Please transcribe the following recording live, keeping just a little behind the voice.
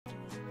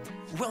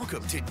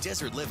Welcome to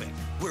Desert Living,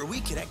 where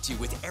we connect you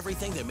with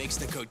everything that makes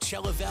the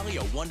Coachella Valley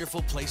a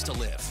wonderful place to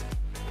live.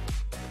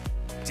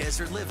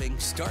 Desert Living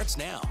starts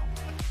now.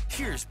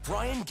 Here's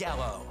Brian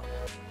Gallo.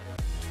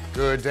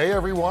 Good day,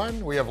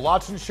 everyone. We have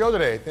lots in show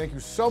today. Thank you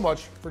so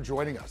much for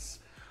joining us.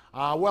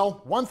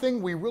 Well, one thing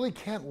we really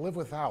can't live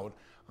without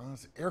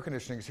is air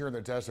conditionings here in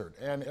the desert.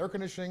 And air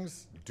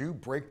conditionings do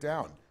break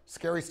down.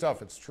 Scary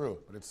stuff, it's true,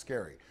 but it's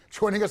scary.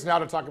 Joining us now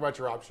to talk about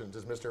your options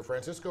is Mr.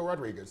 Francisco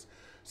Rodriguez,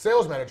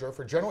 Sales Manager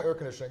for General Air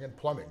Conditioning and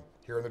Plumbing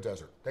here in the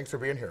desert. Thanks for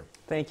being here.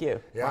 Thank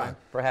you, Brian,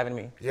 for having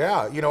me.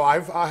 Yeah, you know,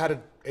 I've had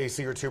an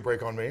AC or two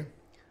break on me.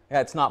 Yeah,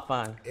 it's not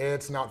fun.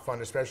 It's not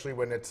fun, especially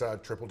when it's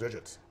triple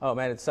digits. Oh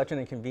man, it's such an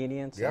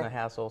inconvenience and a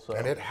hassle. So.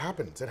 And it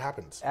happens, it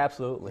happens.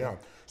 Absolutely. Yeah.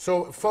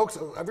 So folks,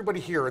 everybody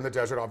here in the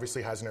desert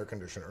obviously has an air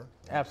conditioner.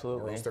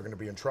 Absolutely. Or else they're going to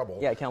be in trouble.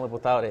 Yeah, I can't live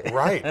without it.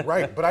 Right,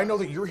 right. But I know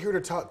that you're here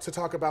to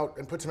talk about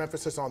and put some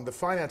emphasis on the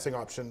financing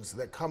options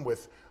that come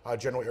with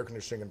general air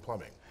conditioning and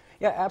plumbing.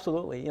 Yeah,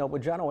 absolutely. You know,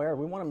 with General Air,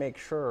 we want to make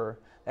sure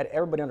that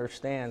everybody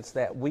understands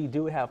that we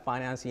do have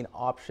financing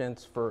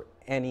options for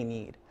any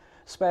need.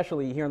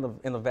 Especially here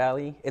in the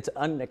Valley, it's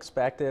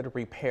unexpected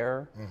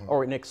repair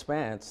or an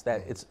expense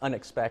that it's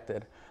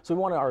unexpected. So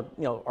we want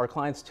our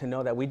clients to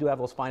know that we do have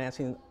those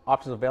financing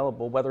options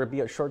available, whether it be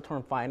a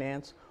short-term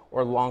finance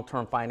or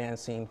long-term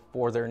financing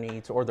for their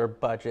needs or their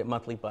budget,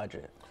 monthly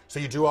budget.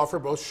 So you do offer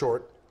both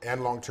short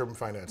and long-term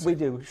financing? We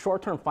do.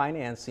 Short-term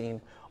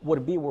financing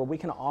would be where we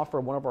can offer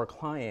one of our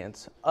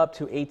clients up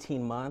to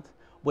 18 months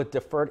with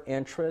deferred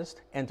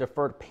interest and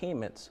deferred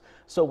payments.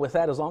 So with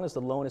that, as long as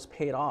the loan is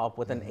paid off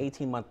within an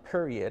 18-month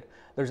period,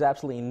 there's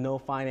absolutely no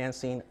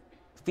financing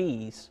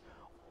fees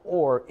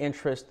or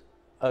interest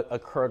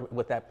occurred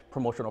with that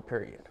promotional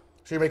period.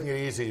 So you're making it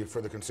easy for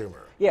the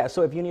consumer? Yeah,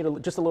 so if you need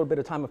just a little bit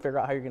of time to figure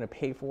out how you're gonna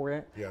pay for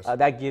it,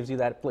 that gives you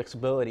that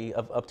flexibility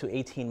of up to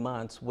 18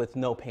 months with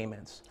no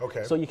payments.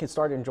 Okay. So you can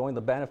start enjoying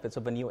the benefits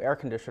of a new air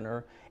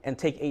conditioner and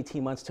take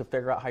 18 months to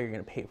figure out how you're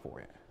gonna pay for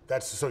it.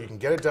 That's so you can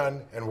get it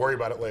done and worry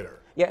about it later.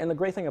 Yeah, and the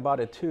great thing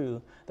about it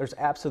too, there's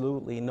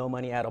absolutely no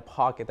money out of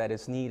pocket that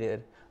is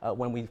needed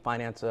when we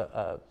finance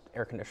a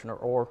air conditioner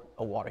or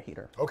a water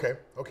heater. Okay,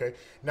 okay.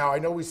 Now I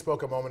know we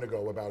spoke a moment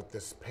ago about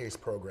this PACE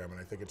program,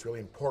 and I think it's really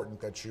important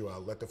that you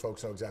let the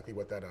folks know exactly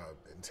what that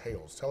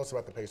entails. Tell us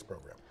about the PACE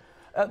program.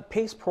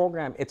 PACE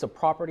program, it's a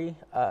property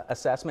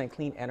assessment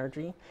clean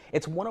energy.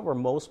 It's one of our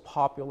most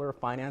popular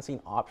financing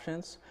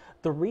options.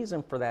 The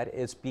reason for that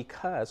is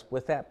because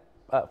with that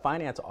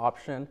finance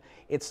option,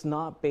 it's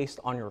not based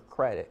on your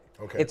credit.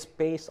 Okay. It's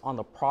based on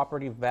the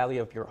property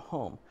value of your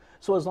home.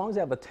 So as long as you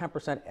have a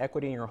 10%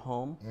 equity in your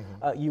home,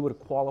 you would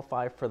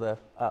qualify for the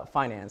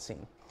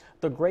financing.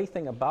 The great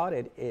thing about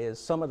it is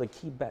some of the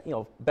key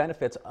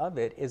benefits of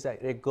it is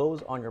that it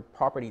goes on your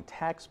property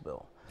tax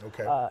bill.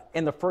 Okay.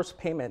 And the first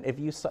payment, if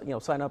you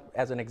sign up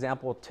as an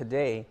example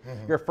today,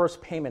 your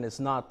first payment is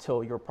not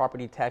till your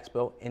property tax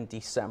bill in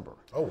December.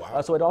 Oh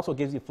wow! So it also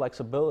gives you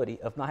flexibility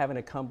of not having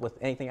to come with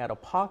anything out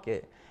of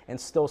pocket and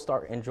still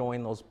start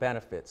enjoying those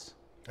benefits.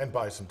 And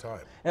buy some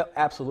time. Yeah,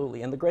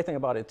 absolutely. And the great thing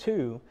about it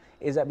too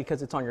is that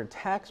because it's on your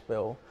tax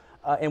bill,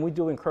 and we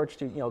do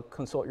encourage you to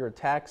consult your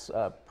tax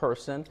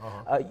person.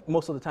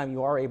 Most of the time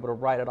you are able to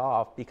write it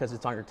off because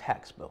it's on your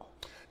tax bill.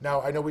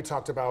 Now I know we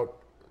talked about.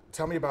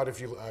 Tell me about if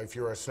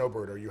you're a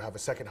snowbird or you have a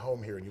second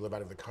home here and you live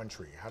out of the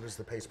country. How does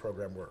the PACE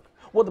program work?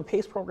 Well, the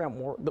PACE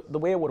program, the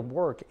way it would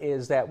work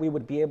is that we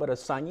would be able to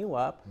sign you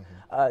up.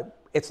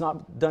 It's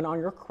not done on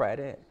your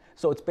credit.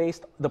 So it's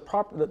based,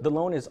 the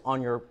loan is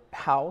on your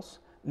house,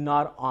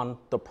 not on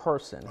the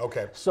person.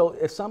 Okay. So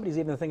if somebody's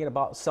even thinking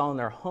about selling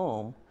their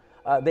home,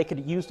 they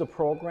could use the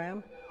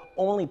program,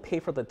 only pay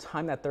for the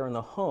time that they're in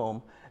the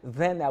home,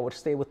 then that would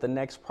stay with the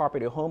next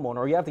property homeowner,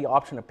 or you have the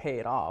option to pay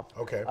it off.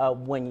 Okay.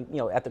 When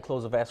at the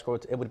close of escrow,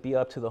 it would be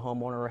up to the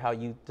homeowner how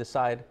you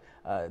decide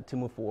to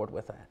move forward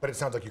with that. But it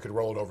sounds like you could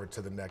roll it over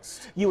to the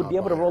next. You would be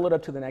able buyer. to roll it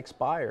up to the next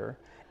buyer,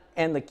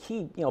 and the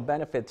key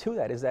benefit to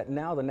that is that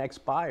now the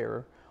next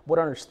buyer would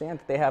understand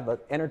that they have an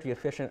energy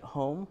efficient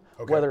home,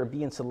 whether it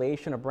be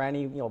insulation, a brand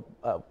new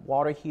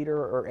water heater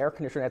or air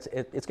conditioner.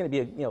 It's going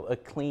to be a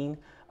clean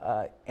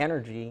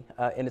energy,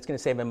 and it's going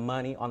to save them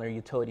money on their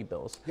utility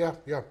bills. Yeah,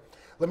 yeah.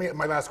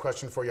 My last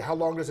question for you. How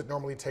long does it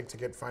normally take to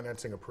get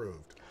financing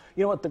approved?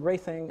 You know what, the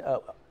great thing,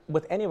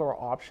 with any of our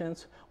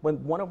options,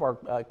 when one of our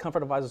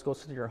comfort advisors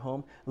goes to your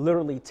home,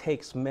 literally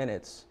takes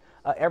minutes.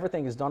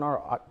 Everything is done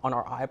on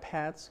our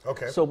iPads.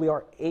 Okay. So we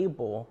are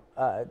able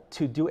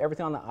to do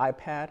everything on the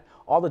iPad.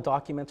 All the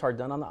documents are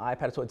done on the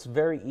iPad, so it's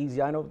very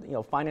easy. I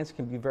know finance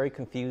can be very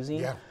confusing.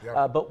 Yeah,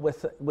 yeah. But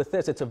with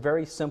this, it's a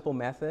very simple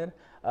method.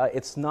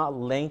 It's not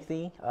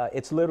lengthy.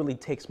 It literally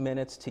takes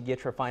minutes to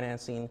get your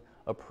financing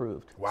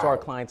approved. Wow. So our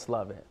clients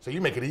love it. So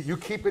you make it, you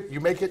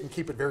make it and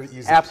keep it very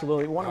easy.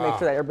 Absolutely. We want to make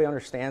sure that everybody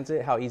understands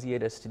it, how easy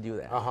it is to do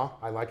that.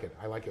 I like it.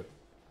 I like it.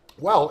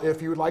 Well,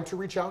 if you would like to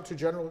reach out to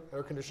General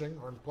Air Conditioning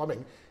or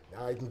Plumbing,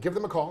 you can give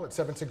them a call at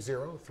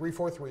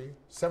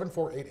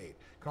 760-343-7488. You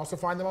can also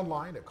find them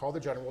online at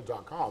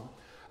callthegeneral.com.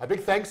 A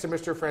big thanks to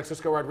Mr.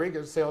 Francisco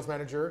Rodriguez, Sales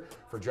Manager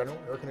for General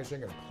Air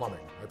Conditioning and Plumbing.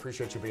 I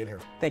appreciate you being here.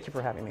 Thank you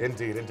for having me.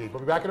 Indeed, indeed.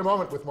 We'll be back in a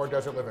moment with more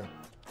Desert Living.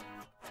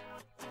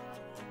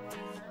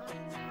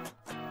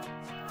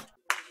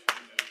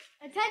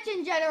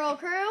 Attention, General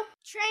Crew.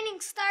 Training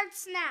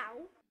starts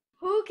now.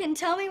 Who can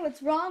tell me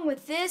what's wrong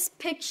with this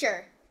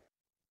picture?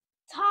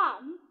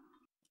 Tom.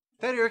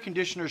 That air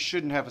conditioner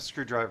shouldn't have a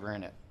screwdriver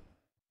in it.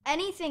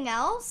 Anything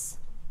else?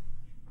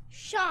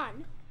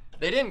 Sean.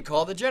 They didn't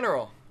call the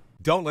general.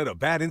 Don't let a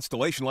bad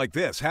installation like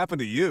this happen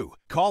to you.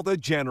 Call the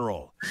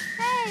General.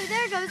 Hey,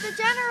 there goes the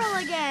General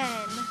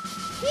again.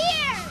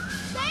 Here,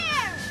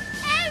 there,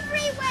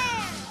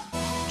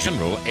 everywhere.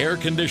 General Air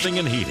Conditioning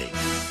and Heating.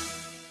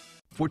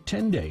 For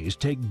 10 days,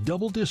 take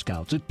double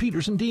discounts at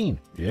Peters & Dean.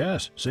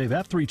 Yes, say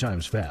that 3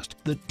 times fast.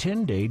 The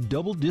 10-day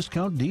double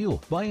discount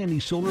deal. Buy any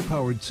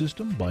solar-powered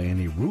system, buy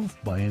any roof,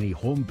 buy any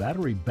home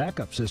battery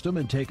backup system,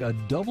 and take a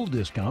double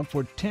discount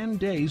for 10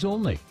 days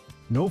only.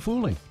 No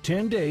fooling.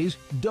 10 days,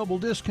 double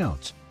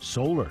discounts.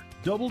 Solar,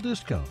 double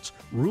discounts.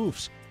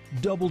 Roofs,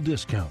 double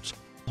discounts.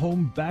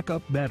 Home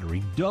backup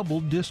battery,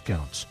 double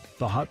discounts.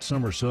 The hot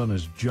summer sun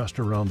is just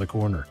around the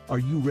corner. Are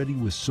you ready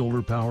with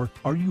solar power?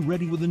 Are you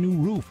ready with a new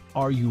roof?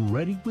 Are you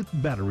ready with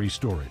battery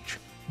storage?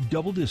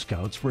 Double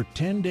discounts for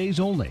 10 days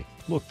only.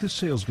 Look, this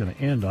sale's going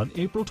to end on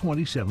April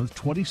 27th,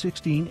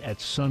 2016 at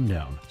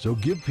sundown. So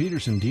give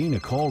Peters & Dean a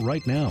call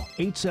right now.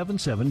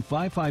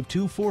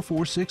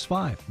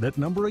 877-552-4465. That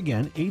number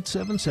again,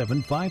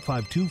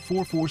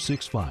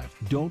 877-552-4465.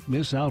 Don't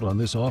miss out on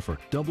this offer.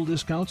 Double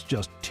discounts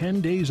just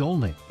 10 days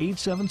only.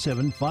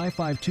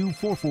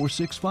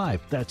 877-552-4465.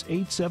 That's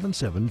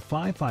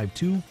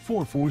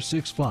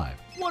 877-552-4465.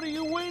 What are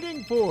you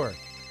waiting for?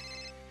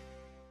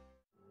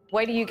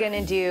 What are you going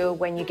to do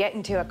when you get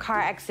into a car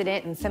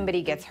accident and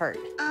somebody gets hurt?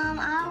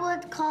 I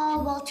would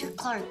call Walter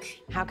Clark.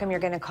 How come you're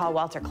going to call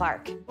Walter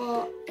Clark?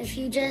 Well, if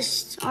you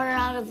just are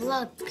out of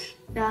luck,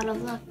 you're out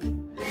of luck.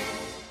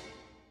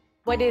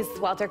 What is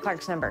Walter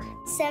Clark's number?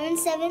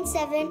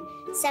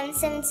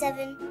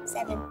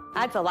 777-7777.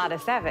 That's a lot of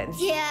sevens.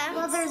 Yeah.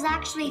 Well, there's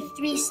actually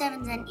 3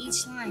 sevens on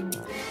each line.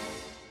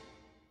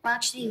 Well,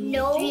 actually,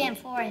 no. 3 and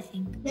 4, I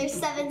think. There's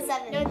 7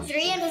 sevens. No,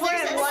 3 and 4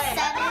 and 1.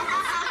 7.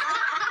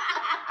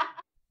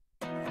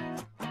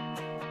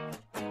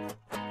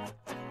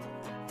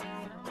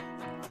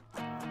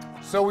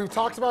 So we've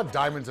talked about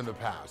diamonds in the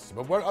past,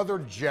 but what other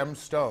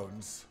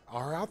gemstones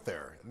are out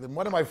there? Then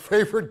one of my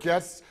favorite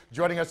guests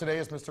joining us today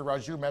is Mr.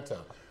 Raju Mehta,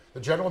 the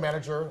General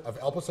Manager of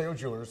El Paseo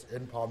Jewelers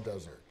in Palm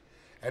Desert.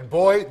 And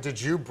boy,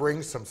 did you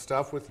bring some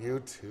stuff with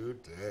you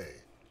today.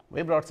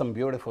 We brought some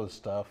beautiful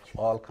stuff,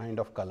 all kind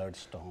of colored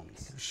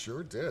stones. You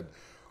sure did.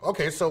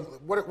 Okay, so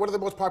what are the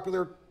most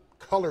popular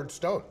colored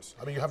stones?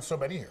 I mean, you have so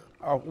many here.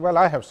 Well,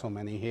 I have so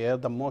many here.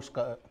 The most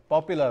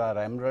popular are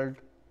emerald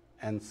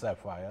and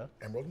sapphire.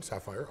 Emerald and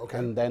sapphire, okay.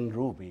 And then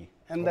ruby.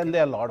 And then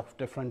there are a lot of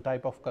different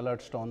type of colored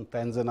stone,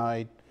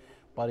 tanzanite,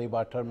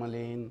 Paribas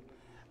tourmaline,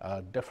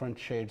 different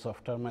shades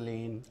of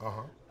tourmaline.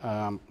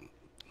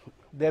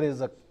 There is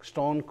a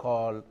stone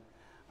called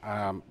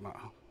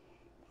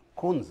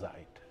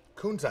kunzite.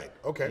 Kunzite,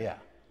 okay. Yeah,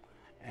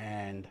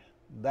 and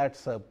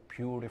that's a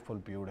beautiful,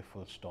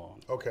 beautiful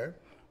stone. Okay.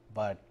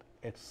 But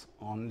it's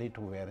only to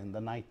wear in the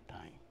night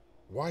time.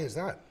 Why is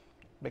that?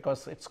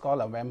 Because it's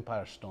called a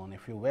vampire stone.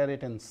 If you wear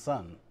it in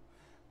sun,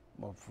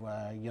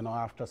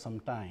 after some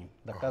time,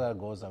 the color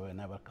goes away,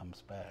 never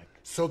comes back.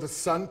 So the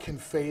sun can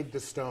fade the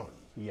stone?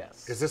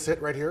 Yes. Is this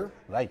it right here?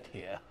 Right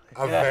here.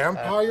 A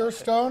vampire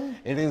stone?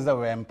 It is a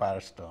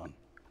vampire stone.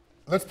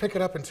 Let's pick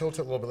it up and tilt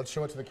it a little bit. Let's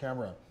show it to the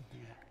camera.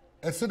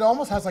 It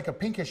almost has like a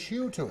pinkish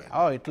hue to it.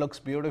 Oh, it looks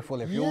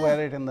beautiful. If you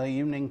wear it in the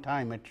evening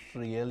time, it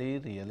really,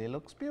 really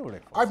looks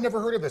beautiful. I've never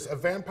heard of this, a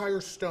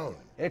vampire stone.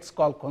 It's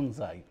called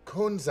kunzite.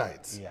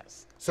 Kunzite.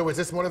 Yes. So is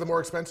this one of the more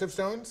expensive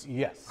stones?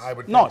 Yes. I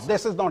would No, think so.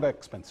 this is not an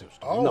expensive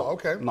stone. Oh, no.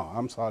 okay. No,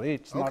 I'm sorry.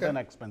 It's not an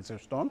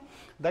expensive stone.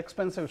 The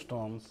expensive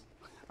stones,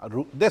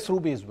 this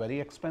ruby is very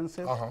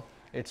expensive.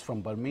 It's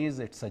from Burmese.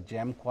 It's a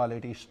gem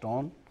quality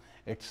stone.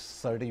 It's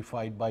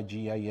certified by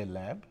GIA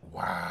Lab.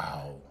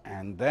 Wow.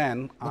 And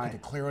then look at the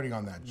clarity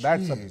on that.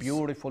 That's a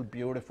beautiful,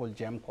 beautiful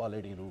gem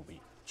quality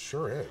ruby.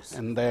 Sure is.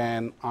 And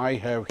then I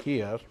have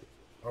here.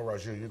 Oh,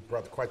 Raju, you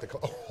brought quite the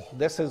color. Oh.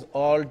 This is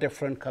all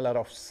different color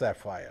of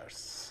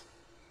sapphires.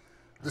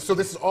 So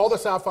this is all the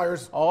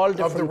sapphires all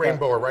of the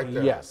rainbow are right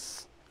there?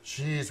 Yes.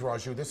 Jeez,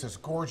 Raju, this is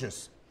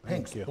gorgeous.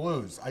 Pinks,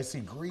 blues, I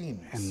see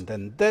greens. And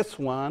then this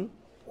one.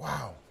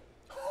 Wow.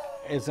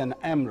 Is an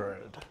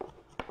emerald.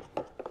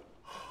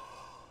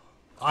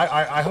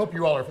 I hope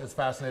you all are as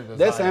fascinated as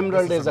this I am.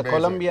 Emerald This is a amazing.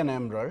 Colombian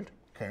emerald.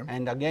 Okay.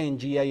 And again,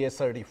 GIA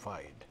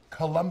certified.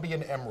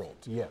 Colombian emerald.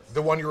 Yes.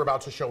 The one you're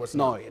about to show us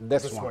No, now.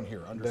 this one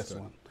here, understood.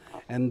 This one.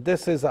 And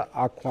this is an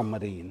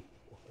aquamarine.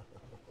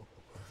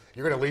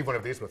 You're going to leave one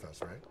of these with us,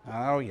 right?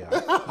 Oh, yeah.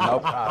 No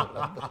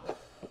problem.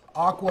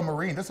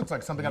 Aquamarine. This looks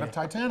like something out of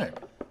Titanic.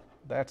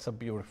 That's a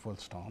beautiful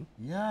stone.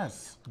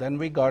 Yes. Then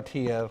we got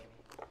here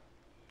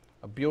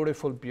a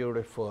beautiful,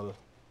 beautiful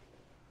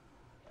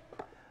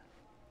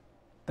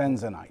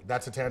tanzanite.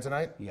 That's a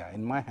tanzanite? Yeah,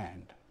 in my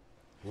hand.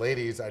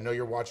 Ladies, I know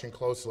you're watching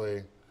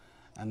closely.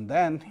 And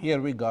then here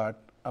we got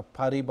a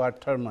Paribas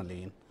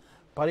tourmaline.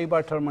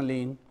 Paribas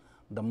tourmaline,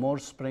 the more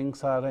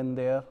springs are in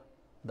there,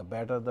 the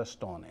better the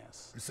stone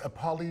is. It's a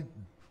Paribas,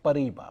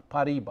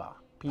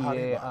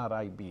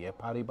 P-A-R-I-B-A,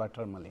 Paribas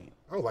tourmaline.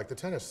 Oh, like the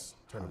tennis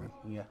tournament.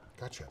 Yeah.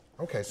 Gotcha.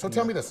 Okay, so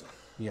tell me this.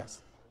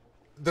 Yes.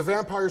 The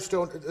vampire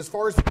stone, as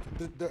far as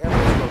the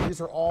emeralds go, these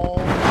are all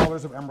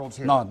colors of emeralds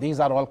here? No, these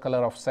are all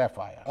color of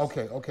sapphire.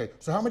 Okay, okay.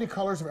 So how many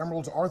colors of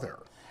emeralds are there?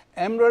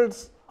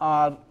 Emeralds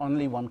are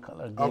only one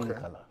color, green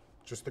color.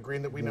 Just the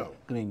green that we know?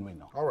 Green we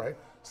know. All right.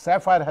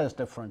 Sapphire has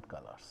different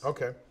colors.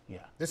 Okay. Yeah.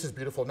 This is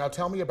beautiful. Now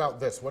tell me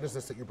about this. What is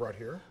this that you brought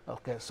here?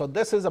 Okay, so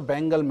this is a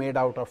bangle made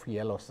out of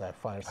yellow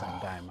sapphires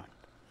and diamond.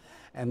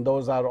 And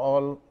those are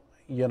all,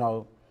 you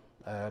know,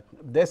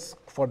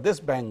 for this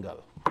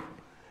bangle,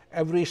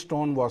 every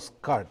stone was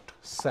cut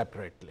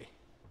separately.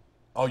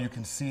 Oh, you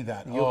can see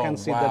that. You can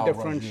see the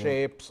different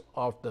shapes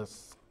of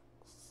this.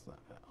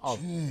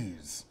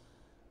 Jeez.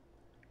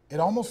 It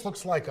almost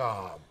looks like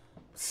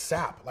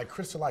sap, like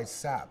crystallized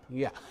sap.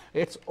 Yeah,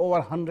 it's over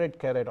 100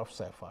 carat of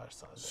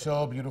sapphires.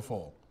 So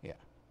beautiful. Yeah,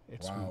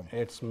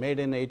 it's made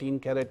in 18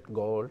 karat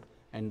gold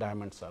and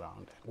diamonds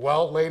around it.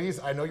 Well, ladies,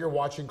 I know you're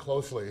watching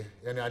closely,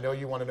 and I know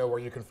you want to know where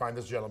you can find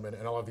this gentleman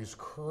and all of these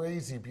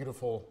crazy,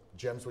 beautiful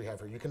gems we have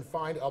here. You can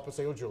find El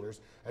Paseo Jewelers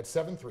at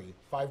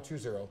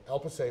 73520 El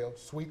Paseo,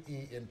 Suite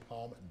E in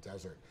Palm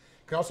Desert.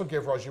 You can also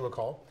give Raju a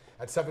call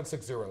at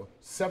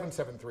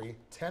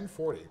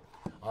 760-773-1040.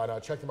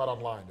 And check them out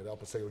online at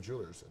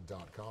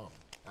elpaseojewelers.com.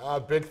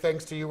 Big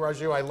thanks to you,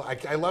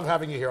 Raju. I love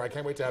having you here. I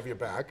can't wait to have you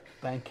back.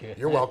 Thank you.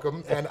 You're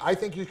welcome. And I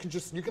think you can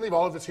leave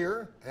all of this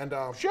here, and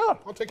sure,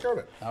 I'll take care of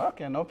it.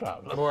 Okay, no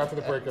problem. More after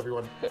the break,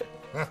 everyone.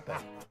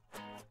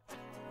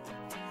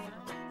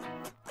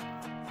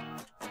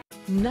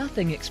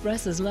 Nothing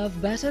expresses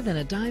love better than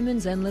a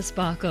diamond's endless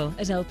sparkle.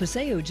 At El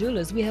Paseo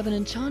Jewelers, we have an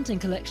enchanting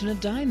collection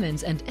of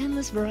diamonds and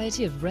endless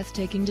variety of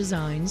breathtaking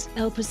designs.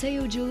 El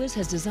Paseo Jewelers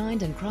has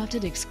designed and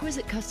crafted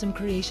exquisite custom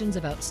creations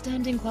of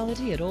outstanding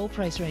quality at all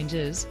price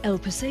ranges. El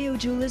Paseo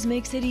Jewelers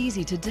makes it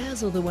easy to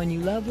dazzle the one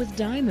you love with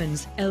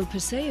diamonds. El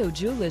Paseo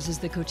Jewelers is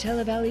the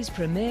Coachella Valley's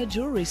premier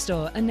jewelry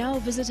store, and now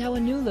visit our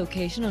new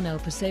location on El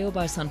Paseo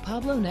by San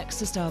Pablo next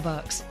to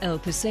Starbucks. El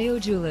Paseo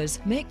Jewelers.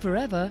 Make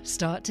forever,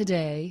 start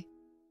today.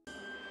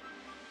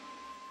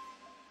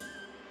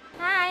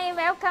 Hi,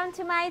 welcome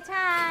to Mai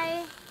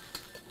Tai.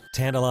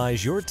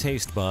 Tantalize your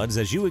taste buds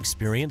as you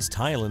experience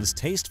Thailand's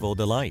tasteful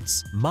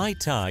delights. Mai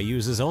Tai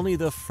uses only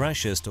the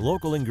freshest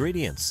local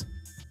ingredients.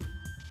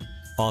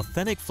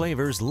 Authentic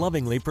flavors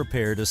lovingly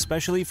prepared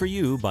especially for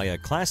you by a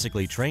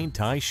classically trained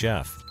Thai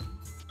chef.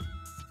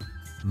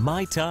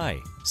 Mai Tai.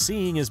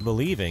 Seeing is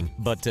believing,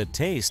 but to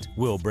taste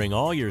will bring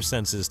all your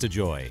senses to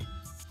joy.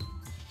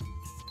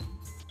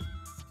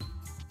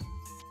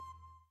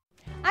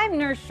 I'm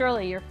Nurse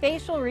Shirley, your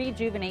facial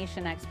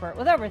rejuvenation expert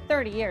with over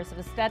 30 years of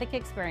aesthetic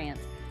experience,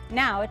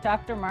 now at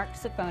Dr. Mark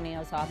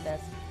Sifonio's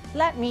office.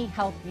 Let me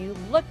help you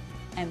look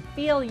and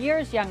feel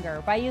years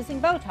younger by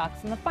using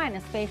Botox and the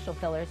finest facial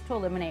fillers to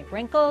eliminate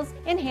wrinkles,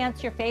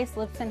 enhance your face,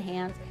 lips, and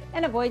hands,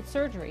 and avoid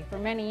surgery for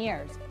many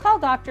years. Call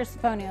Dr.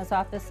 Sifonio's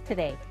office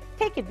today.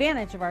 Take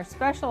advantage of our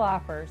special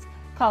offers.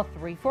 Call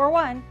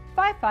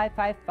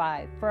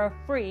 341-5555 for a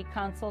free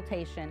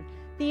consultation.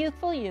 The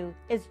youthful you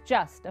is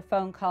just a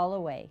phone call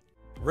away.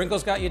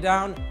 Wrinkles got you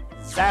down?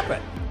 Zap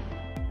it.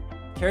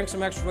 Carrying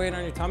some extra weight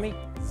on your tummy?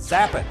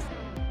 Zap it.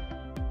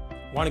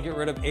 Want to get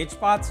rid of age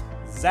spots?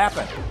 Zap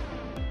it.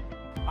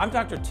 I'm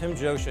Dr. Tim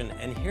Joshin,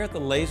 and here at the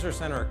Laser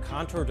Center at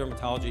Contour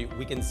Dermatology,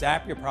 we can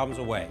zap your problems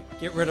away.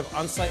 Get rid of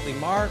unsightly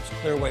marks,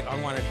 clear away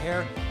unwanted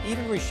hair,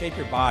 even reshape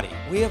your body.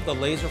 We have the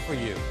laser for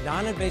you.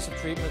 Non-invasive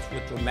treatments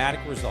with dramatic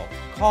results.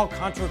 Call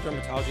Contour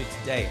Dermatology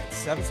today at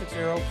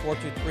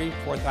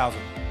 760-423-4000.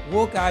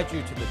 We'll guide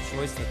you to the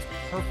choice that's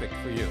perfect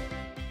for you.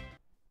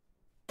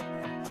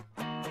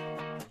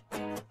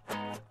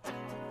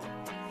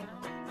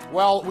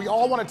 Well, we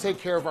all want to take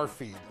care of our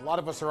feet. A lot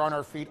of us are on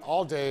our feet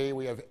all day.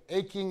 We have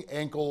aching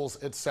ankles,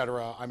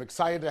 etc. I'm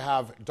excited to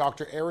have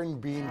Dr. Aaron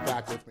Bean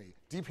back with me,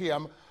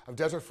 DPM of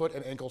Desert Foot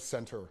and Ankle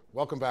Center.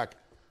 Welcome back.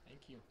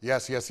 Thank you.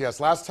 Yes, yes,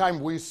 yes. Last time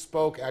we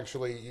spoke,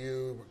 actually,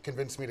 you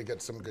convinced me to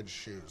get some good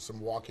shoes,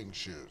 some walking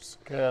shoes.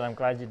 Good, I'm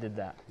glad you did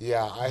that.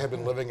 Yeah, I have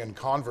been living in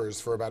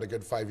Converse for about a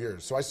good 5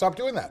 years, so I stopped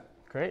doing that.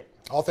 Great.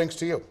 All thanks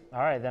to you.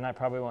 All right, then I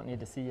probably won't need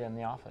to see you in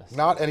the office.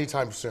 Not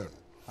anytime soon.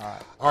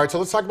 All right, so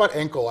let's talk about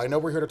ankle. I know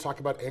we're here to talk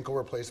about ankle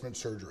replacement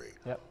surgery.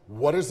 Yep.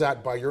 What is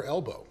that by your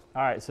elbow?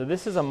 All right, so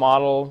this is a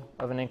model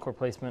of an ankle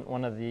replacement,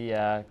 one of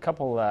the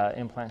couple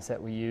implants that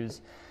we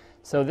use.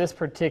 So this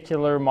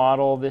particular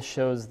model, this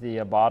shows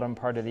the bottom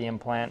part of the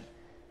implant.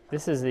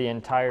 This is the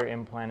entire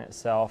implant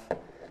itself.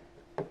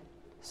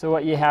 So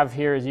what you have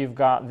here is you've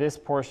got this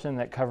portion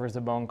that covers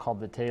a bone called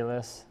the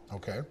talus.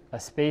 Okay. A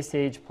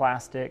space-age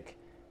plastic,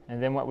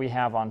 and then what we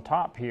have on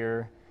top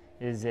here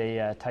is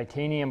a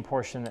titanium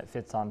portion that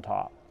fits on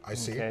top. I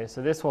see. Okay,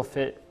 so this will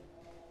fit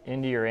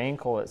into your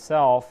ankle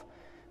itself.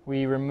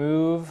 We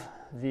remove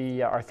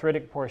the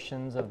arthritic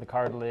portions of the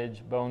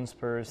cartilage, bone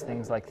spurs,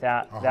 things like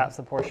that. That's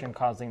the portion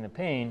causing the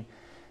pain.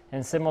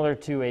 And similar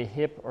to a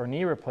hip or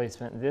knee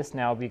replacement, this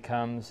now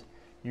becomes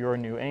your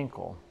new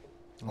ankle.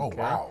 Oh,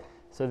 wow.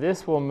 So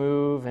this will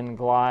move and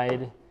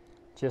glide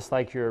just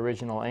like your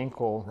original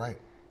ankle. Right.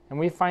 And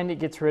we find it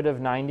gets rid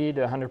of 90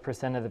 to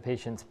 100% of the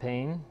patient's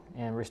pain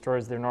and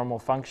restores their normal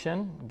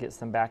function, gets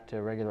them back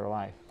to regular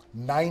life.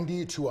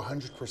 90 to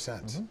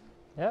 100%.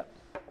 Yep.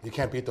 You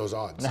can't beat those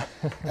odds.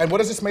 And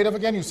what is this made of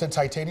again? You said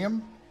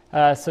titanium?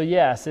 So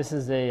yes, this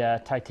is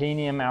a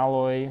titanium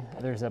alloy.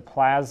 There's a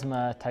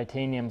plasma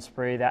titanium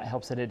spray that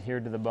helps it adhere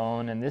to the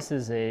bone. And this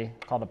is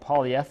called a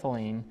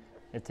polyethylene.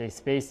 It's a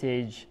space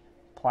age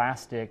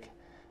plastic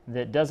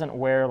that doesn't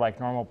wear like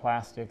normal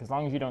plastic. As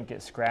long as you don't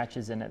get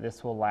scratches in it,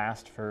 this will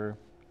last for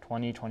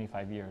 20,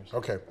 25 years.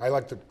 Okay, I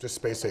like just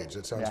space age.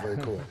 That sounds very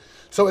cool.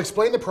 So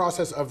explain the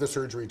process of the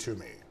surgery to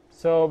me.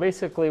 So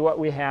basically what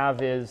we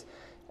have is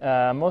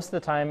most of the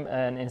time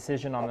an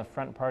incision on the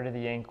front part of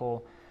the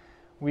ankle.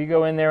 We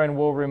go in there and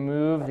we'll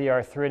remove the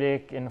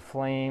arthritic,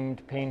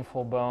 inflamed,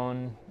 painful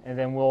bone, and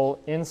then we'll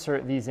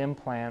insert these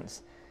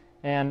implants.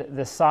 And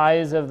the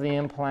size of the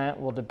implant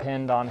will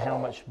depend on how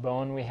much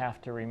bone we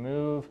have to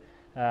remove,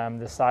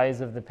 the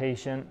size of the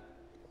patient,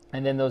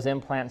 and then those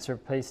implants are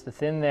placed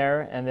within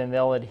there, and then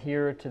they'll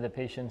adhere to the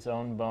patient's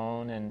own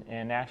bone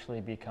and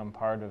actually become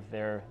part of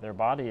their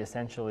body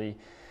essentially.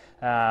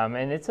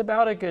 And it's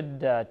about a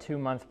good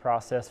 2-month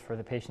process for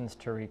the patients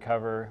to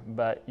recover,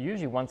 but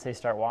usually once they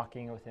start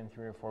walking within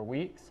 3 or 4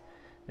 weeks,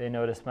 they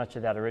notice much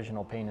of that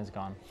original pain is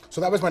gone.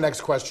 So that was my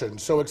next question.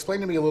 So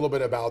explain to me a little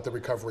bit about the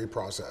recovery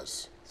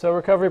process. So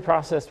recovery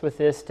process with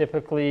this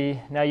typically,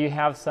 now you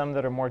have some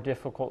that are more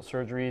difficult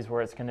surgeries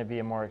where it's going to be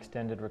a more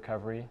extended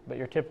recovery, but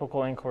your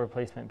typical ankle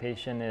replacement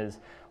patient is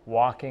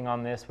walking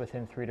on this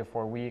within 3 to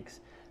 4 weeks,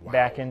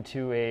 back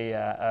into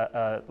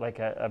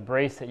a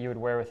brace that you would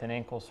wear with an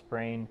ankle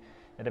sprain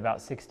at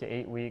about 6 to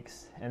 8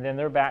 weeks, and then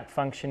they're back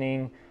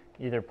functioning,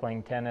 either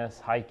playing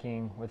tennis,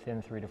 hiking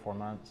within 3 to 4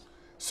 months.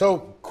 So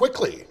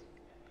quickly.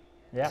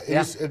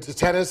 It's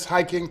tennis,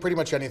 hiking, pretty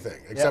much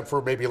anything, except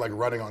for maybe like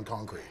running on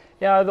concrete.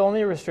 Yeah, the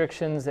only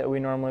restrictions that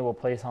we normally will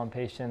place on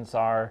patients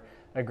are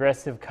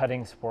aggressive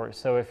cutting sports.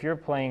 So if you're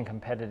playing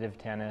competitive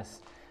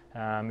tennis,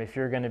 if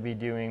you're going to be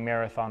doing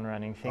marathon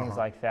running, things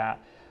like that,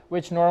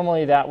 which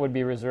normally that would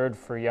be reserved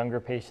for younger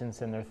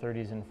patients in their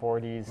 30s and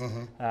 40s.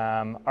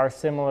 Our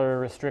similar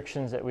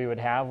restrictions that we would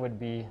have would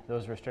be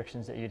those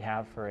restrictions that you'd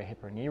have for a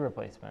hip or knee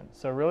replacement.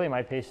 So really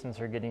my patients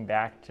are getting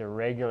back to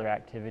regular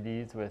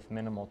activities with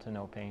minimal to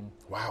no pain.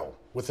 Wow,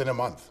 within a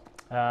month?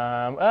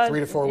 3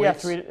 to 4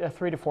 weeks? Yeah,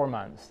 3 to 4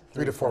 months.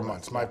 3 to 4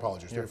 months. My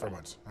apologies. 3 to 4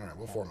 months. All right,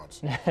 well, 4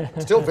 months.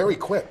 Still very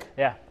quick.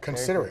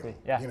 Considering.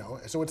 You know,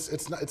 so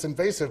it's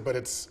invasive, but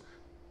it's.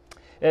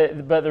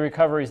 But the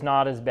recovery is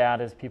not as bad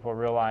as people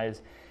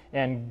realize,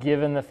 and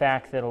given the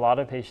fact that a lot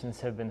of patients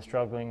have been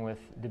struggling with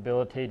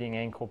debilitating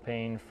ankle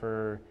pain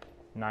for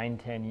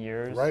 9-10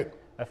 years,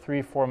 a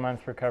 3-4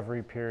 month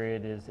recovery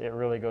period it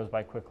really goes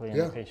by quickly, and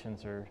the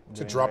patients are.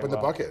 It's a drop in the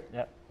bucket.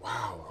 Yep.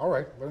 Wow. All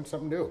right, learned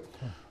something new.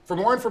 For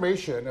more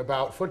information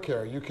about foot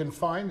care, you can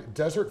find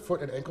Desert Foot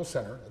and Ankle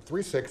Center at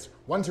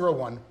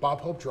 36101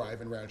 Bob Hope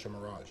Drive in Rancho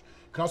Mirage.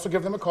 You can also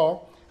give them a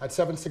call at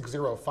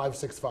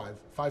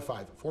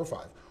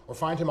 760-565-5545 or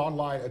find him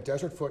online at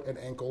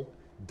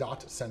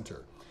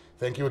desertfootandankle.center.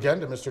 Thank you again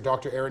to Mr.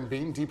 Dr. Aaron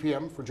Bean,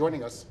 DPM, for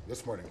joining us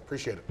this morning.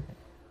 Appreciate it.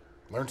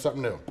 Learned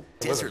something new.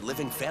 Desert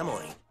Living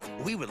family,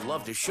 we would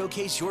love to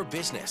showcase your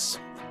business.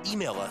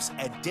 Email us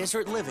at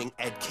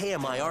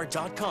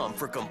desertliving@kmir.com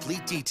for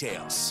complete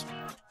details.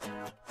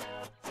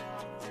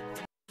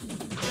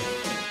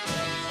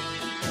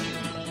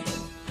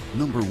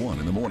 Number 1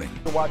 in the morning.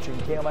 You're watching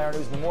KMIR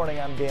News in the Morning.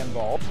 I'm Dan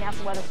Ball.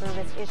 National Weather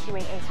Service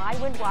issuing a high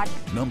wind watch.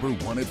 Number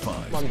 1 at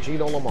 5. I'm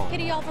Gino Lamont.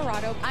 Kitty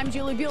Alvarado. I'm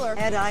Julie Bueller.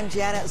 And I'm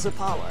Janet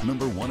Zapala.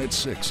 Number 1 at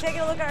 6. Taking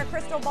a look at our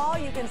crystal ball,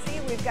 you can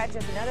see we've got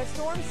just another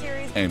storm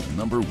series. And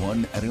number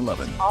 1 at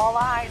 11. All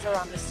eyes are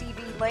on the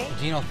CB lane.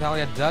 Gino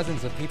Thalia,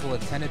 dozens of people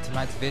attended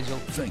tonight's vigil.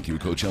 Thank you,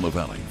 Coachella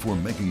Valley, for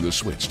making the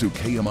switch to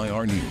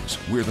KMIR News,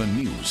 where the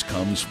news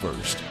comes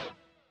first.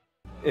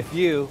 If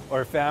you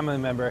or a family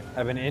member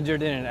have been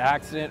injured in an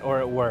accident or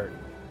at work,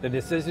 the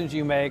decisions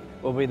you make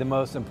will be the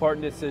most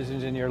important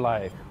decisions in your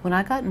life. When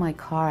I got in my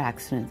car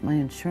accident, my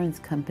insurance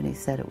company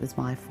said it was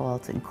my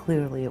fault, and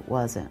clearly it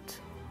wasn't.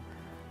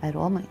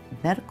 All my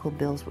medical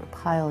bills were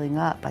piling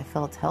up. I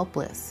felt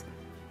helpless.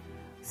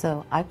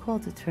 So I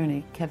called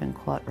attorney Kevin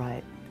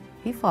Courtright.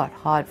 He fought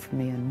hard for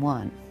me and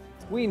won.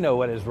 We know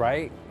what is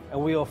right,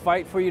 and we will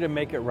fight for you to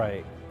make it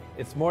right.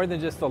 It's more than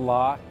just the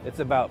law,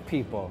 it's about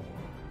people.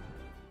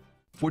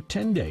 For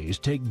 10 days,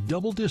 take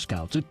double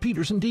discounts at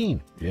Peters &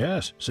 Dean.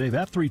 Yes, say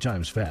that 3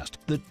 times fast.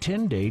 The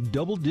 10-day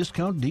double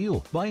discount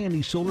deal. Buy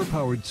any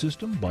solar-powered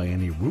system, buy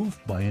any roof,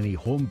 buy any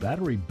home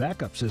battery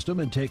backup system,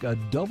 and take a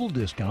double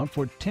discount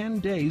for 10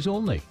 days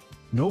only.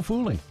 No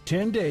fooling.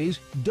 10 days,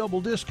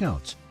 double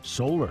discounts.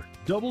 Solar,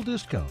 double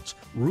discounts.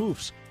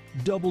 Roofs,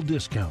 double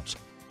discounts.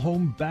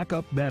 home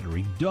backup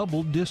battery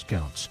double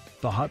discounts.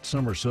 The hot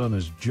summer sun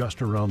is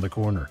just around the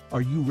corner.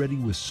 Are you ready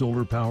with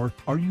solar power?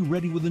 Are you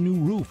ready with a new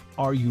roof?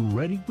 Are you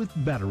ready with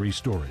battery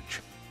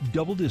storage?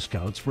 Double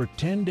discounts for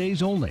 10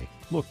 days only.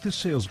 Look, this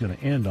sale's going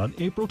to end on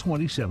April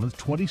 27th,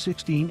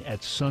 2016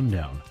 at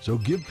sundown. So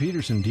give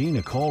Peterson-Dean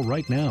a call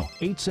right now.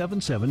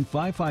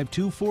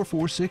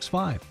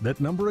 877-552-4465. That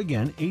number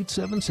again,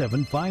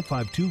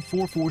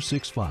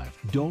 877-552-4465.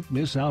 Don't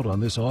miss out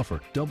on this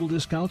offer. Double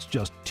discounts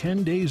just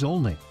 10 days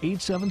only.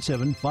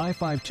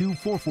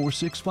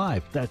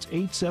 877-552-4465. That's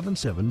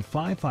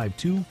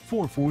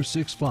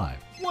 877-552-4465.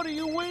 What are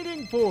you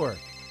waiting for?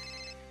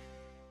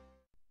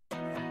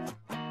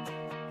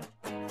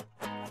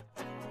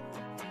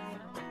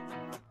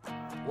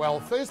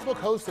 Well, Facebook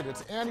hosted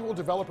its annual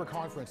developer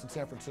conference in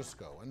San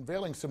Francisco,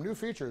 unveiling some new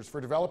features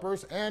for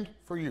developers and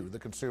for you, the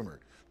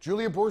consumer.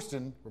 Julia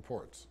Boorstin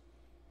reports.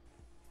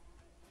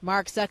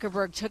 Mark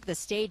Zuckerberg took the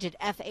stage at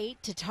F8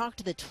 to talk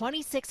to the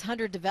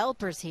 2,600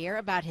 developers here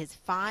about his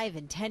 5-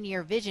 and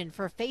 10-year vision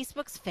for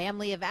Facebook's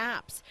family of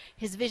apps,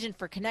 his vision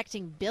for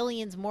connecting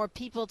billions more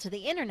people to the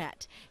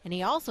internet. And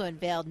he also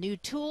unveiled new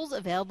tools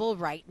available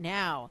right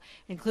now,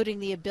 including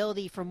the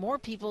ability for more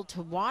people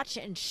to watch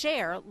and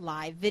share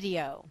live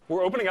video.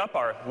 We're opening up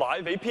our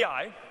Live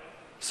API,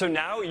 so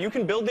now you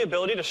can build the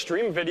ability to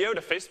stream video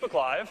to Facebook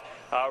Live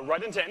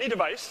right into any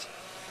device.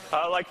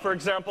 Like, for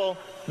example,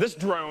 this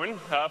drone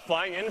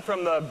flying in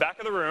from the back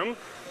of the room.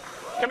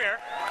 Come here,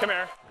 come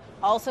here.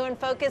 Also in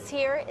focus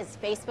here is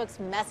Facebook's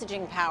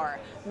messaging power.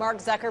 Mark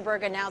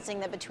Zuckerberg announcing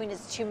that between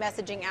his two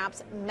messaging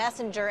apps,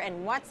 Messenger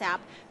and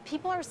WhatsApp,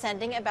 people are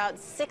sending about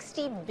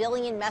 60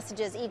 billion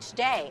messages each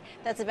day.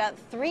 That's about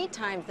 3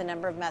 times the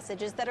number of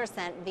messages that are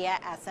sent via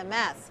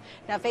SMS.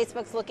 Now,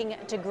 Facebook's looking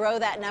to grow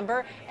that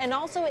number and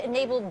also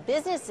enable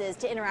businesses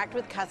to interact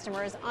with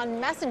customers on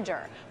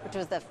Messenger, which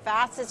was the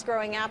fastest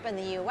growing app in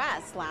the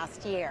U.S.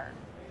 last year.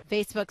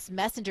 Facebook's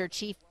Messenger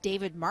chief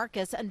David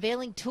Marcus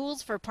unveiling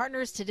tools for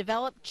partners to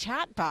develop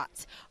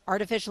chatbots,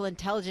 artificial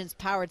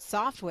intelligence-powered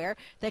software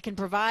that can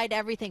provide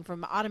everything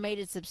from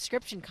automated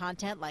subscription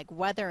content like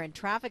weather and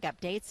traffic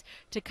updates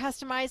to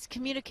customized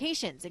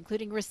communications,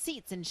 including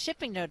receipts and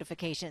shipping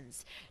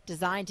notifications,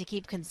 designed to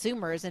keep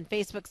consumers in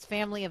Facebook's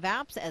family of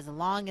apps as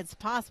long as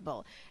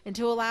possible and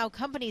to allow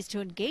companies to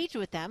engage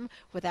with them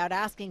without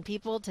asking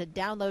people to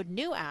download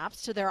new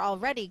apps to their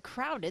already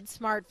crowded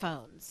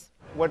smartphones.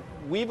 What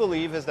we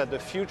believe is that the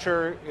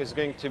future is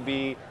going to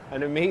be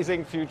an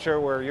amazing future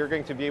where you're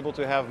going to be able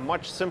to have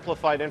much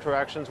simplified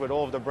interactions with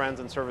all of the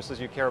brands and services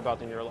you care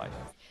about in your life.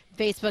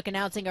 Facebook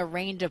announcing a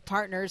range of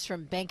partners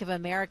from Bank of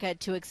America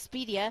to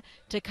Expedia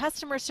to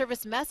customer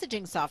service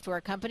messaging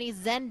software company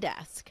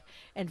Zendesk.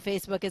 And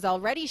Facebook is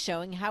already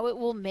showing how it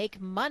will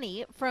make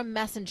money from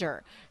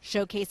Messenger,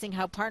 showcasing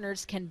how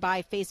partners can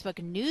buy Facebook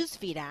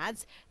newsfeed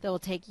ads that will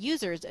take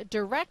users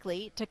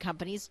directly to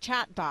companies'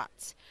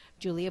 chatbots.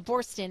 Julia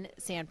Boorstin,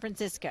 San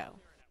Francisco.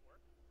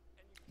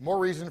 More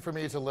reason for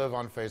me to live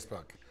on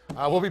Facebook.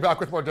 We'll be back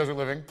with more Desert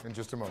Living in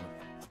just a moment.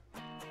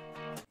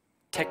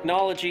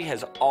 Technology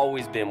has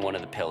always been one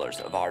of the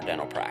pillars of our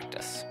dental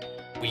practice.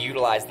 We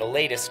utilize the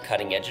latest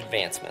cutting-edge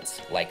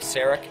advancements like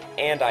CEREC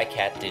and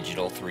iCat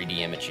digital 3D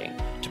imaging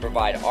to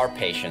provide our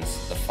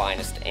patients the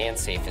finest and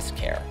safest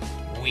care.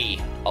 We,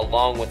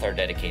 along with our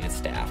dedicated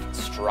staff,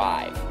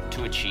 strive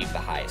to achieve the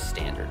highest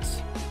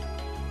standards,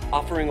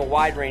 offering a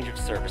wide range of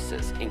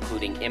services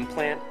including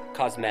implant,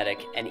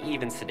 cosmetic, and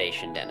even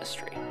sedation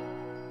dentistry.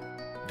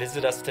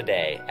 Visit us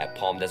today at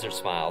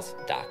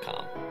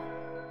palmdesertsmiles.com.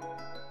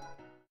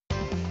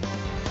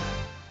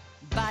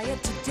 Buy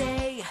it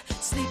today,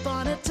 sleep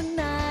on it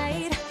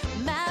tonight.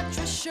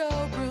 Mattress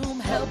Showroom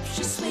helps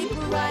you sleep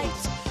right.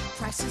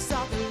 Prices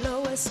are the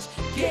lowest,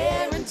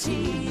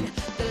 guaranteed.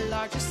 The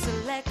largest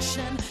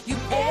selection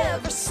you've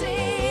ever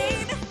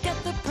seen. Get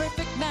the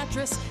perfect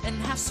mattress and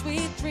have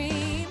sweet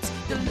dreams.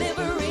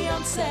 Delivery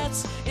on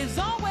sets is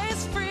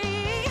always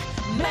free.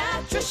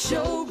 Mattress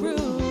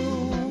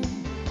Showroom.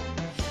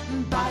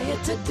 Buy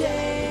it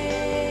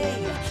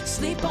today,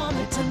 sleep on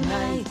it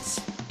tonight.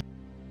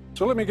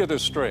 So let me get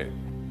this straight.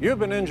 You've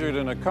been injured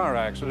in a car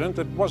accident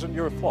that wasn't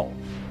your fault.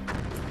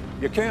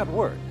 You can't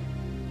work.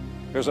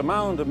 There's a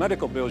mound of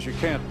medical bills you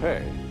can't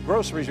pay,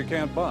 groceries you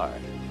can't buy.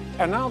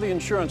 And now the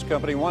insurance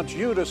company wants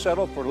you to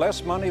settle for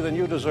less money than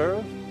you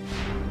deserve?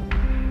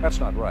 That's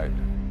not right.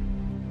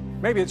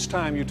 Maybe it's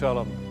time you tell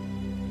them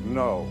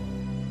no.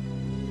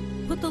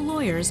 Put the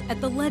lawyers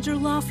at the Ledger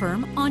Law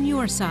Firm on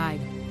your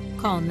side.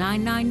 Call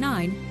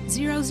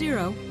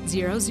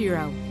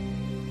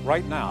 999-0000.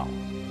 Right now.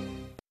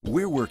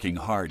 We're working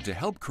hard to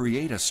help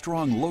create a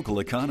strong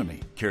local economy.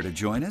 Care to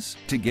join us?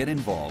 To get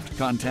involved,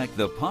 contact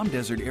the Palm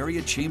Desert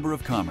Area Chamber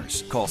of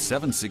Commerce. Call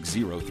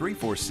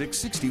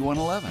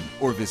 760-346-6111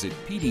 or visit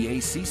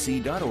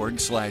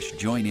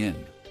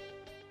pdacc.org/join-in.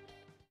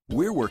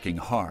 We're working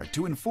hard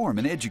to inform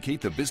and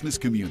educate the business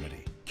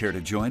community. Care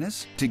to join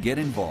us? To get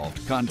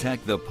involved,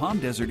 contact the Palm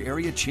Desert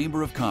Area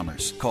Chamber of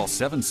Commerce. Call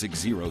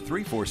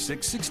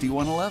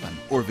 760-346-6111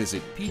 or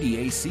visit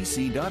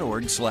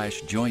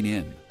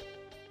pdacc.org/join-in.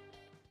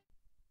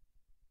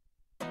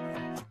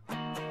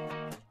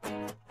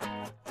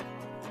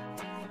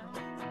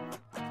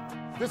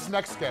 This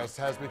next guest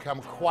has become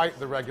quite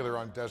the regular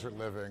on Desert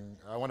Living.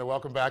 I want to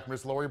welcome back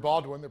Ms. Lori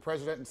Baldwin, the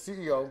president and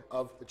CEO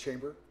of the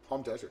Chamber of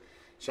Palm Desert.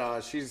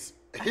 She's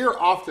here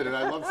often, and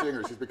I love seeing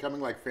her. She's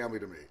becoming like family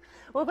to me.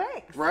 Well,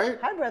 thanks. Right?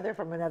 Hi, brother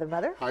from another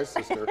mother. Hi,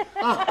 sister.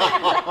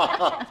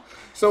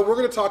 So we're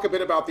going to talk a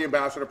bit about the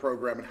Ambassador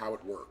Program and how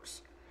it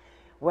works.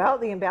 Well,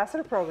 the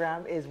Ambassador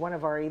Program is one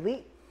of our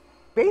elite,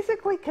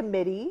 basically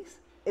committees.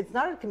 It's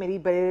not a committee,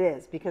 but it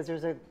is, because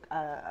there's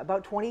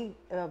about 20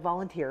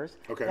 volunteers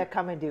that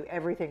come and do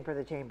everything for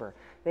the Chamber.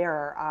 They are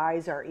our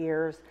eyes, our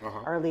ears,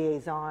 our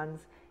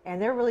liaisons, and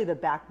they're really the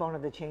backbone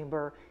of the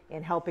Chamber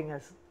in helping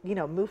us,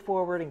 move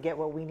forward and get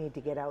what we need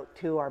to get out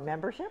to our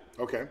membership.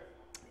 Okay.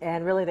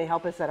 And really, they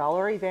help us at all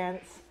our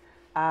events.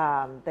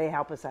 They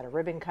help us at our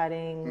ribbon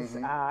cuttings,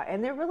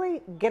 and they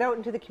really get out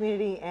into the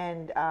community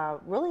and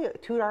really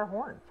toot our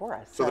horn for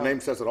us. So the name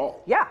says it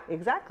all. Yeah,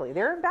 exactly.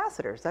 They're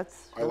ambassadors.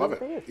 That's I love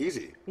it.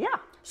 Easy. Yeah.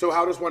 So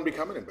how does one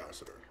become an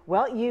ambassador?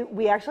 Well,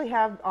 we actually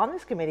have on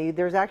this committee.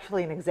 There's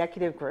actually an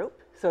executive group,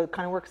 so it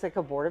kind of works like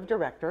a board of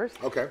directors.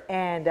 Okay.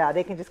 And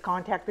they can just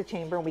contact the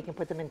Chamber, and we can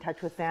put them in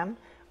touch with them.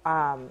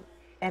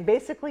 And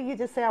basically, you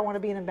just say, I want to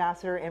be an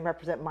ambassador and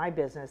represent my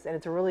business. And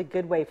it's a really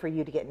good way for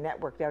you to get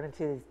networked out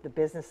into the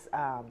business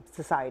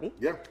society.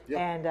 Yeah.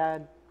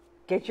 And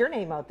get your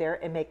name out there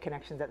and make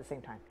connections at the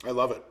same time. I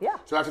love it. Yeah.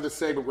 So after this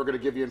segment, we're going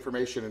to give you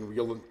information, and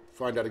you'll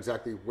find out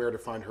exactly where to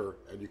find her,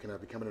 and you can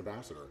become an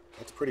ambassador.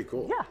 That's pretty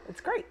cool. Yeah,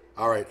 it's great.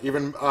 All right.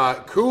 Even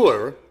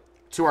cooler,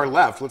 to our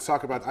left, let's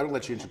talk about, I'm going to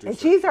let you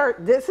introduce her.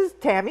 This is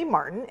Tammy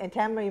Martin, and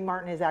Tammy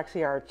Martin is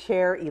actually our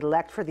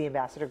chair-elect for the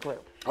ambassador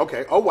group.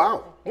 Okay. Oh,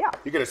 wow. Yeah.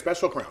 You get a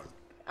special crown.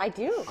 I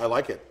do. I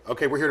like it.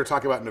 Okay, we're here to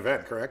talk about an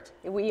event, correct?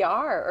 We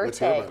are, Earth Let's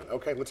Day. hear about it.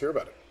 Okay, let's hear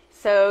about it.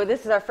 So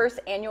this is our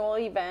first annual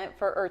event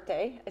for Earth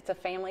Day. It's a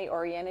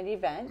family-oriented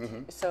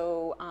event.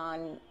 So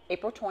on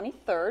April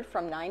 23rd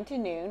from 9 to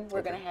noon,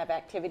 we're going to have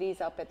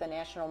activities up at the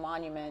National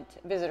Monument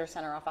Visitor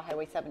Center off of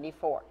Highway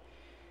 74.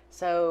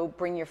 So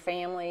bring your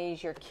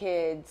families, your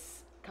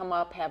kids, come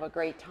up, have a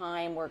great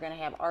time. We're going to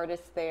have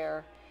artists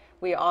there.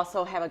 We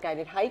also have a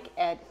guided hike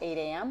at 8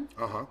 a.m.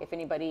 If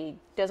anybody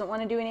doesn't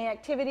want to do any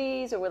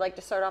activities or would like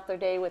to start off their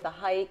day with a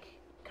hike,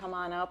 come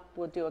on up.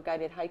 We'll do a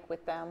guided hike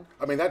with them.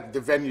 I mean, the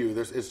venue,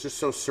 it's just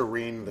so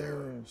serene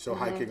there. So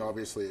hiking,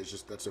 obviously,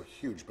 that's a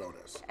huge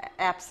bonus.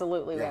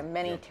 Absolutely. We have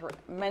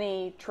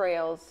many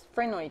trails,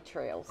 friendly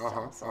trails.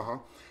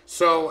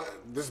 So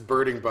this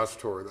birding bus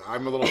tour,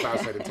 I'm a little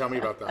fascinated. Tell me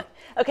about that.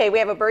 Okay, we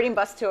have a birding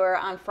bus tour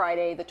on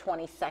Friday the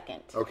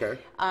 22nd. Okay.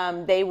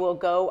 They will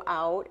go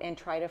out and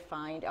try to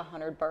find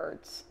 100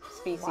 birds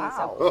species.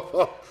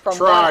 Wow. From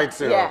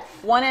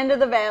one end of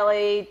the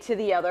valley to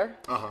the other.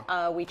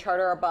 We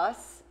charter a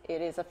bus. It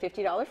is a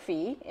 $50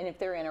 fee, and if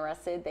they're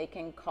interested, they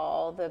can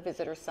call the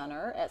Visitor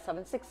Center at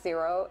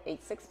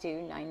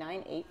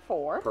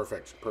 760-862-9984.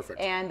 Perfect.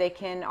 And they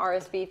can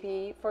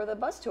RSVP for the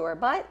bus tour.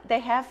 But they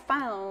have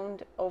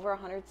found over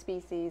 100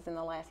 species in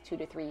the last 2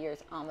 to 3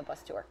 years on the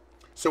bus tour.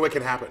 So it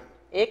can happen.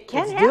 It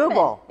can happen.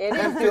 Doable. It is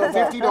And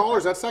doable.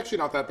 $50, that's actually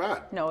not that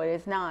bad. No, it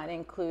is not. It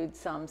includes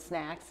some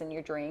snacks and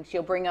your drinks.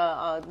 You'll bring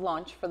a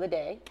lunch for the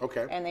day.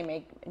 Okay. And they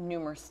make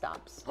numerous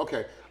stops.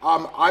 Okay.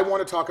 I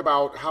want to talk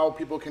about how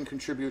people can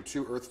contribute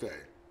to Earth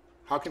Day.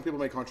 How can people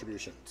make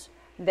contributions?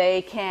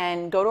 They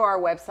can go to our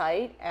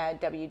website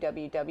at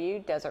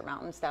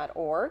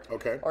www.desertmountains.org.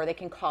 Okay. Or they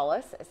can call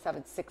us at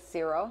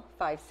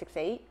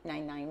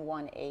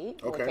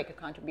 760-568-9918. We'll take a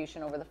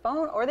contribution over the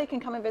phone, or they can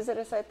come and visit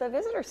us at the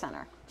Visitor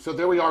Center. So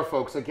there we are,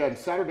 folks. Again,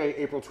 Saturday,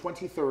 April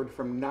 23rd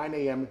from 9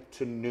 a.m.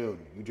 to noon.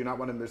 You do not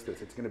want to miss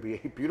this. It's going to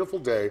be a beautiful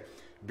day,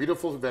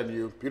 beautiful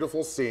venue,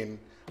 beautiful scene.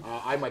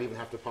 I might even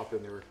have to pop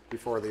in there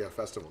before the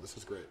festival. This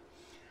is great.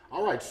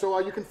 All right, so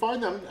you can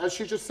find them, as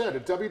she just said,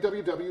 at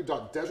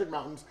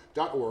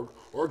www.desertmountains.org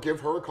or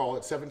give her a call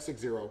at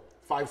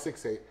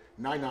 760-568-9918,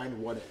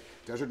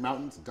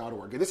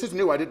 desertmountains.org. And this is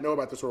new. I didn't know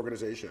about this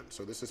organization,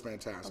 so this is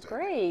fantastic.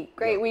 Great.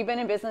 Yeah. We've been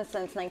in business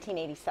since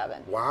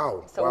 1987.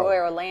 Wow. So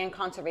we're a land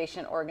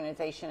conservation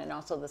organization and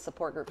also the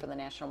support group for the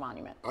National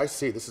Monument. I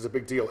see. This is a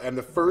big deal. And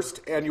the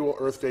first annual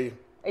Earth Day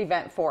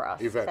event for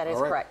us. That is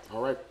correct.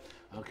 All right.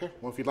 Okay,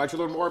 well, if you'd like to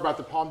learn more about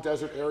the Palm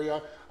Desert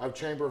area of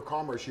Chamber of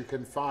Commerce, you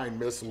can find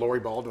Miss Lori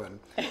Baldwin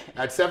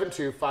at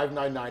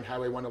 72599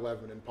 Highway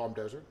 111 in Palm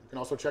Desert. You can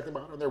also check them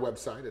out on their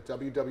website at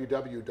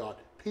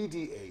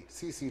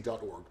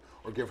www.pdacc.org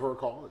or give her a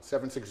call at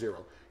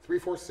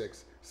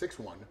 760-346-6111.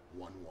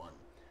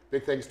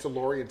 Big thanks to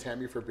Lori and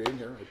Tammy for being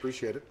here. I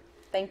appreciate it.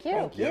 Thank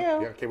you.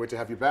 Yeah, can't wait to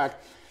have you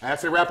back. And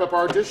that's going to wrap up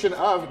our edition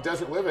of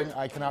Desert Living.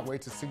 I cannot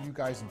wait to see you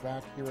guys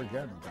back here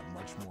again. We've got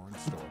much more in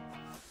store.